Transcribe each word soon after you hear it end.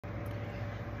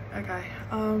Okay,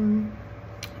 I'm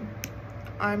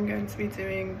going to be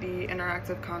doing the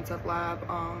interactive concept lab.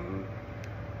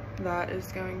 That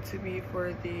is going to be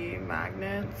for the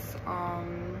magnets,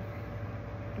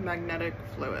 magnetic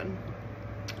fluid.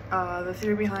 The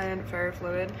theory behind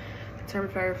ferrofluid. The term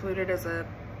ferrofluid is a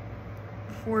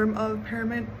form of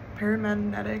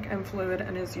paramagnetic and fluid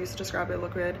and is used to describe a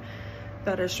liquid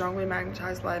that is strongly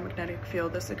magnetized by a magnetic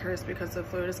field. This occurs because the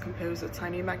fluid is composed of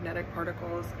tiny magnetic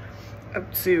particles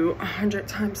up to 100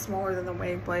 times smaller than the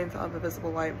wavelength of a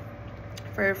visible light.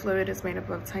 Ferrofluid is made up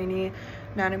of tiny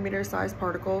nanometer-sized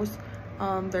particles.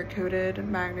 They're coated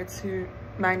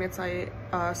magnetite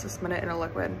suspended in a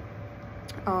liquid.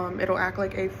 It'll act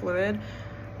like a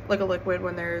liquid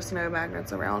when there's no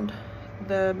magnets around.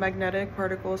 The magnetic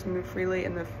particles move freely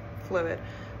in the fluid,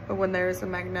 but when there's a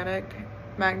magnet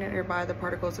nearby, the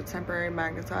particles are temporarily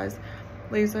magnetized.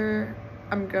 Laser,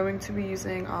 I'm going to be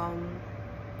using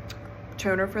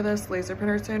toner for this, laser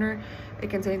printer toner. It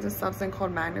contains a substance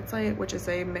called magnetite, which is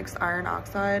a mixed iron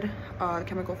oxide,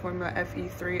 chemical formula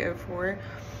Fe3O4.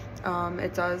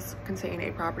 It does contain a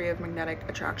property of magnetic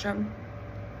attraction.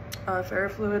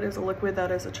 Ferrofluid is a liquid that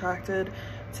is attracted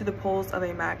to the poles of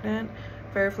a magnet.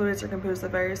 Ferrofluids are composed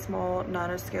of very small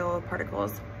nanoscale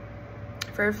particles.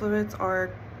 Ferrofluids are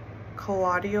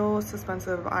colloidal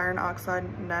suspensive iron oxide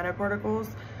nanoparticles.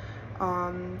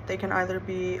 They can either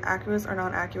be aqueous or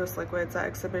non-aqueous liquids that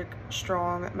exhibit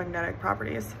strong magnetic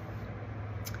properties.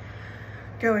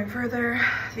 Going further,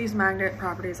 these magnet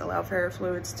properties allow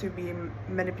ferrofluids to be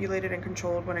manipulated and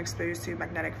controlled when exposed to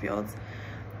magnetic fields.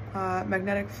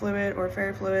 Magnetic fluid or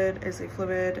ferrofluid is a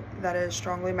fluid that is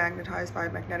strongly magnetized by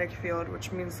a magnetic field,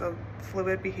 which means the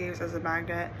fluid behaves as a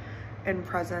magnet in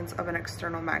presence of an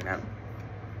external magnet.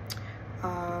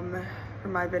 For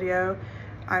my video,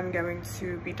 I'm going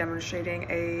to be demonstrating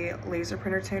a laser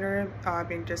printer toner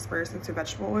being dispersed into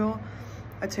vegetable oil.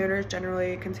 A toner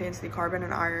generally contains the carbon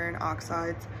and iron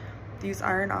oxides. These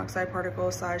iron oxide particle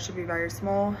size should be very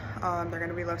small. They're going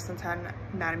to be less than 10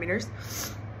 nanometers.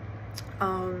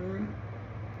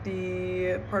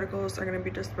 The particles are going to be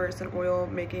dispersed in oil,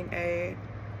 making a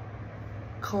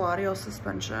colloidal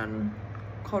suspension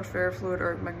called ferrofluid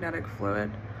or magnetic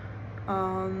fluid.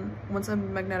 Once a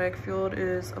magnetic field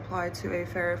is applied to a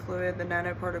ferrofluid, the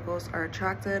nanoparticles are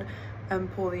attracted and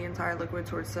pull the entire liquid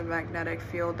towards the magnetic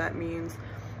field. That means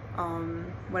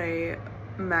when a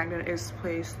magnet is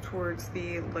placed towards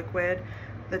the liquid,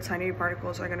 the tiny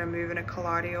particles are going to move in a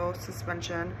colloidal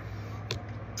suspension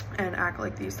and act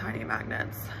like these tiny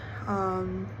magnets.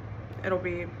 It'll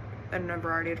be in a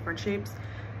variety of different shapes.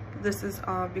 This is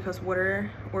because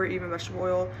water or even vegetable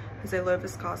oil has a low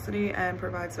viscosity and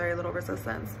provides very little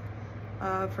resistance.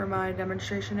 For my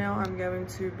demonstration now, I'm going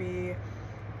to be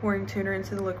pouring toner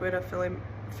into the liquid of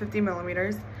 50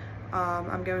 millimeters.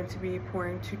 I'm going to be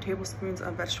pouring 2 tablespoons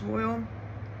of vegetable oil.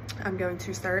 I'm going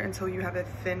to stir it until you have a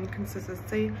thin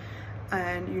consistency,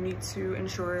 and you need to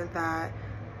ensure that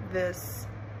this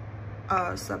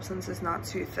substance is not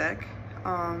too thick.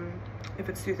 If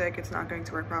it's too thick, it's not going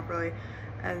to work properly.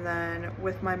 And then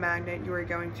with my magnet, you are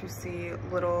going to see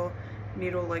little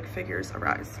needle-like figures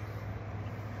arise.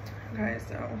 Okay,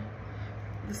 so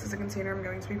this is a container I'm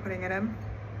going to be putting it in.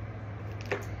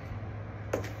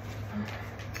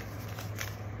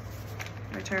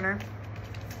 My toner.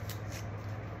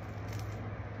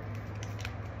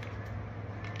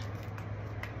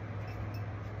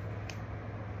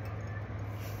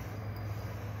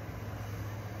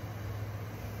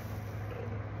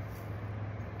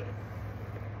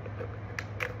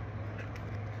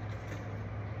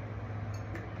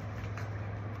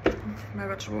 My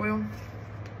vegetable oil.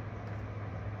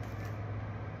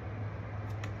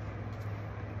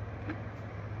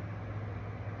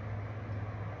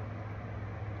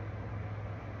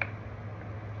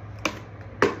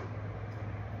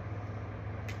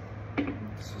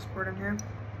 This is poured in here.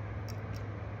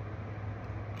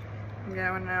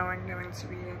 Yeah, and now I'm going to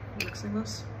be mixing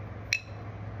this.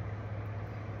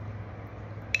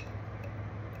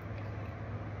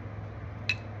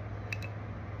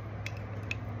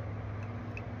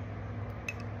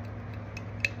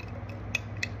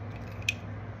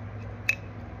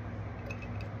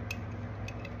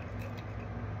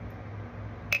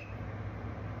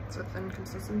 It's a thin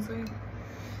consistency.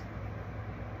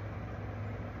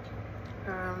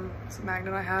 It's a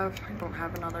magnet I have. I don't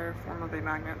have another form of a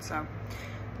magnet, so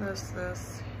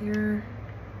this here.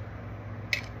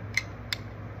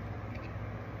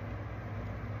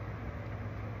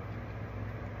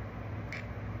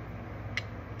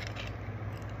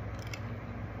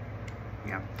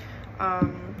 Yeah.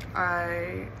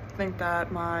 I think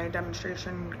that my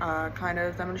demonstration kind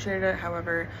of demonstrated it.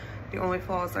 However, the only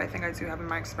flaws that I think I do have in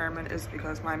my experiment is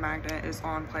because my magnet is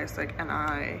on plastic and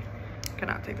I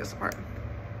cannot take this apart.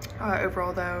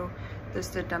 Overall though, this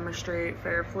did demonstrate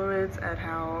ferrofluids and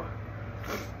how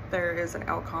there is an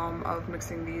outcome of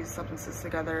mixing these substances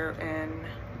together in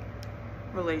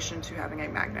relation to having a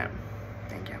magnet.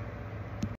 Thank you.